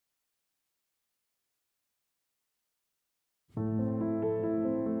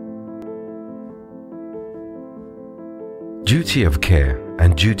Duty of care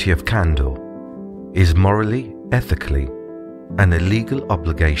and duty of candour is morally, ethically, and a legal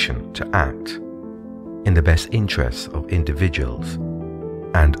obligation to act in the best interests of individuals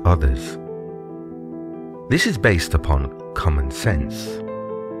and others. This is based upon common sense,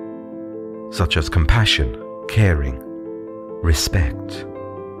 such as compassion, caring, respect,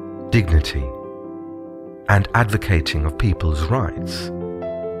 dignity, and advocating of people's rights.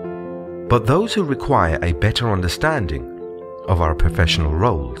 But those who require a better understanding of our professional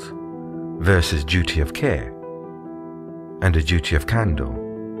roles versus duty of care and a duty of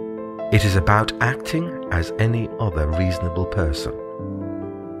candour, it is about acting as any other reasonable person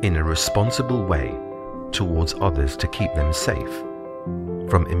in a responsible way towards others to keep them safe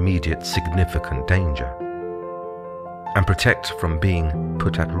from immediate significant danger and protect from being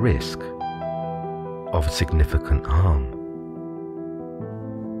put at risk of significant harm.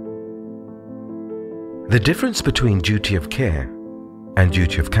 The difference between duty of care and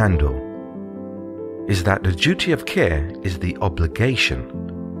duty of candour is that the duty of care is the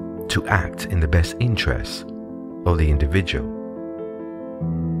obligation to act in the best interests of the individual,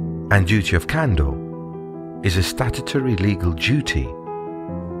 and duty of candour is a statutory legal duty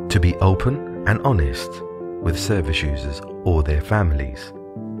to be open and honest with service users or their families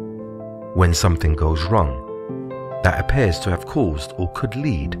when something goes wrong that appears to have caused or could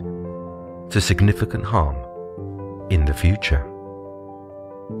lead to significant harm in the future.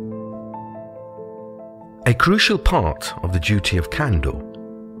 A crucial part of the duty of candour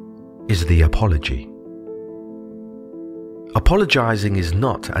is the apology. Apologizing is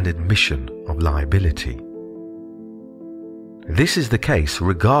not an admission of liability. This is the case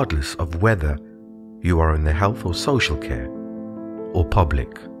regardless of whether you are in the health or social care, or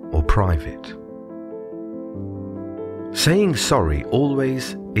public or private. Saying sorry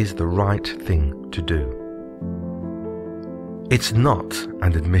always is the right thing to do. It's not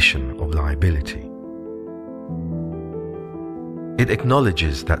an admission of liability. It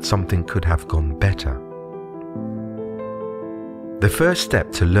acknowledges that something could have gone better. The first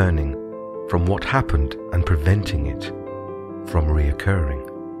step to learning from what happened and preventing it from reoccurring.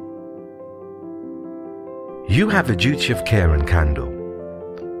 You have a duty of care and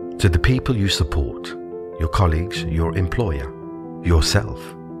candour to the people you support, your colleagues, your employer, yourself,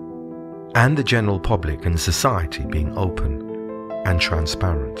 and the general public and society, being open and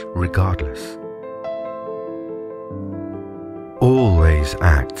transparent regardless. Always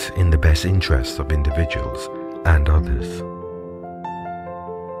act in the best interests of individuals and others.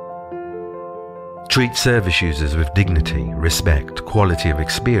 Treat service users with dignity, respect, quality of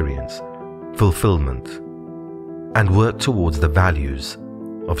experience, fulfillment, and work towards the values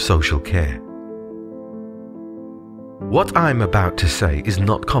of social care. What I'm about to say is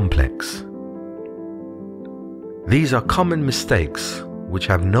not complex. These are common mistakes which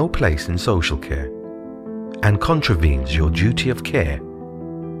have no place in social care and contravenes your duty of care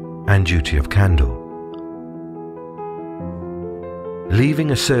and duty of candour.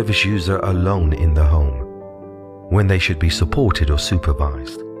 Leaving a service user alone in the home when they should be supported or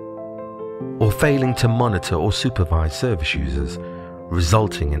supervised, or failing to monitor or supervise service users,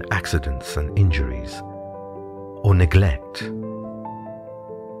 resulting in accidents and injuries, or neglect,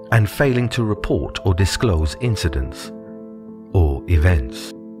 and failing to report or disclose incidents or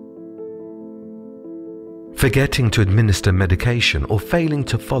events. Forgetting to administer medication or failing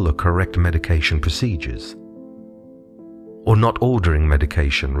to follow correct medication procedures, or not ordering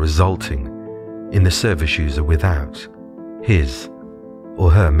medication resulting in the service user without his or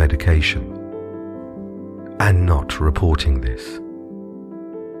her medication, and not reporting this.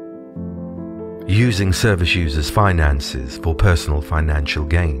 Using service users' finances for personal financial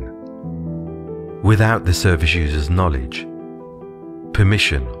gain, without the service user's knowledge,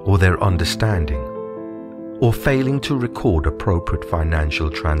 permission, or their understanding, or failing to record appropriate financial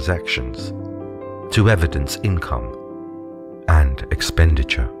transactions to evidence income and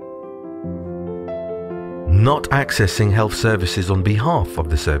expenditure. Not accessing health services on behalf of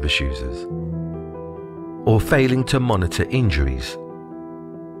the service users, or failing to monitor injuries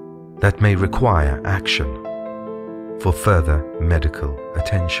that may require action for further medical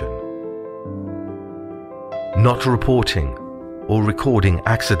attention. Not reporting or recording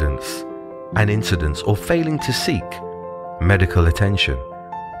accidents and incidents, or failing to seek medical attention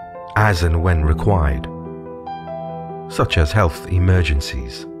as and when required, such as health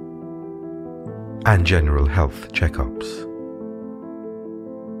emergencies and general health checkups.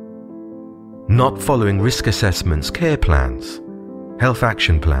 Not following risk assessments, care plans, health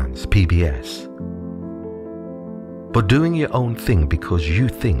action plans, PBS, but doing your own thing because you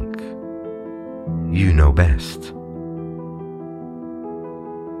think you know best.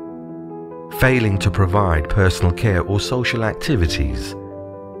 failing to provide personal care or social activities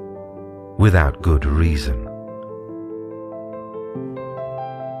without good reason.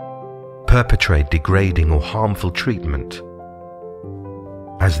 Perpetrate degrading or harmful treatment,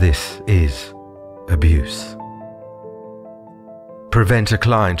 as this is abuse. Prevent a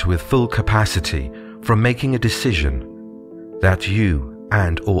client with full capacity from making a decision that you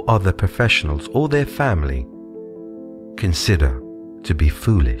and/or other professionals or their family consider to be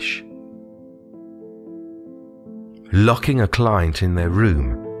foolish. Locking a client in their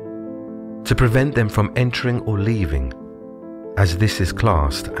room to prevent them from entering or leaving, as this is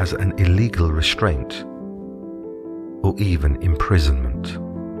classed as an illegal restraint or even imprisonment.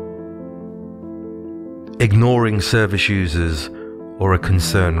 Ignoring service users or a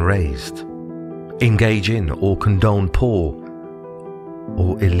concern raised. Engage in or condone poor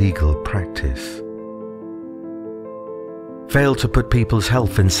or illegal practice. Fail to put people's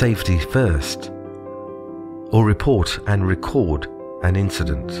health and safety first, or report and record an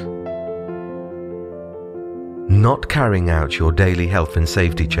incident. Not carrying out your daily health and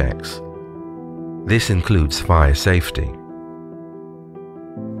safety checks. This includes fire safety.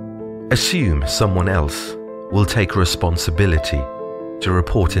 Assume someone else will take responsibility to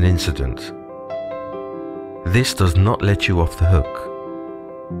report an incident. This does not let you off the hook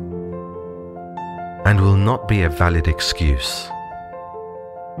and will not be a valid excuse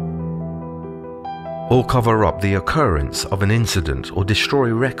or cover up the occurrence of an incident or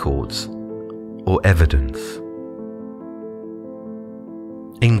destroy records or evidence.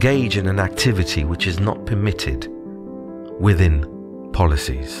 Engage in an activity which is not permitted within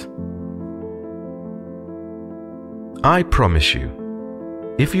policies. I promise you,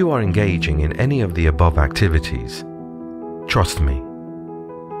 if you are engaging in any of the above activities, trust me,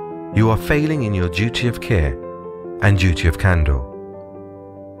 you are failing in your duty of care and duty of candour.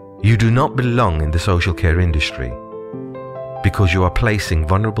 You do not belong in the social care industry because you are placing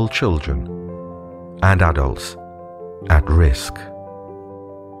vulnerable children and adults at risk.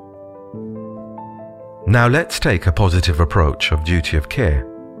 Now let's take a positive approach of duty of care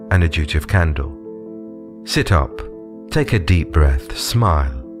and a duty of candour. Sit up, take a deep breath,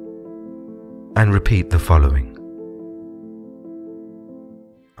 smile, and repeat the following.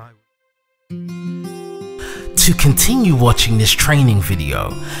 To continue watching this training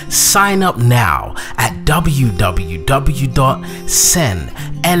video, sign up now at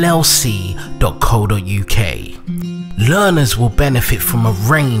www.senllc.co.uk. Learners will benefit from a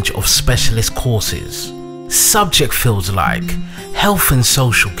range of specialist courses. Subject fields like health and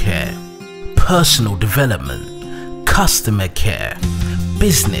social care, personal development, customer care,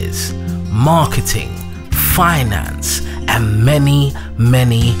 business, marketing, finance, and many,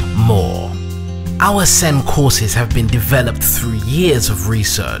 many more. Our SEN courses have been developed through years of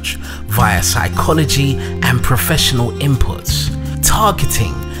research via psychology and professional inputs,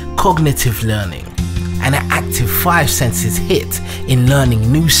 targeting cognitive learning, and an active 5 senses hit in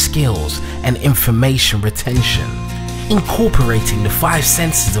learning new skills and information retention, incorporating the 5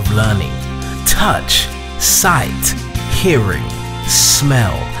 senses of learning: touch, sight, hearing,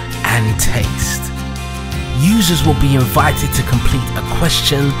 smell, and taste. Users will be invited to complete a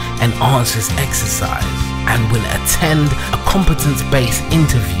question and answers exercise and will attend a competence-based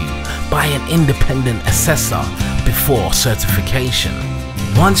interview by an independent assessor before certification.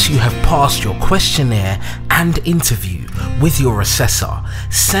 Once you have passed your questionnaire and interview with your assessor,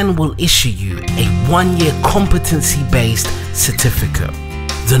 SEN will issue you a 1-year competency-based certificate.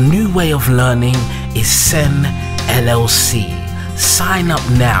 The new way of learning is SEN LLC. Sign up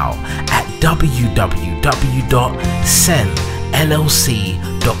now at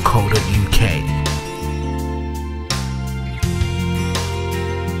www.senllc.co.uk.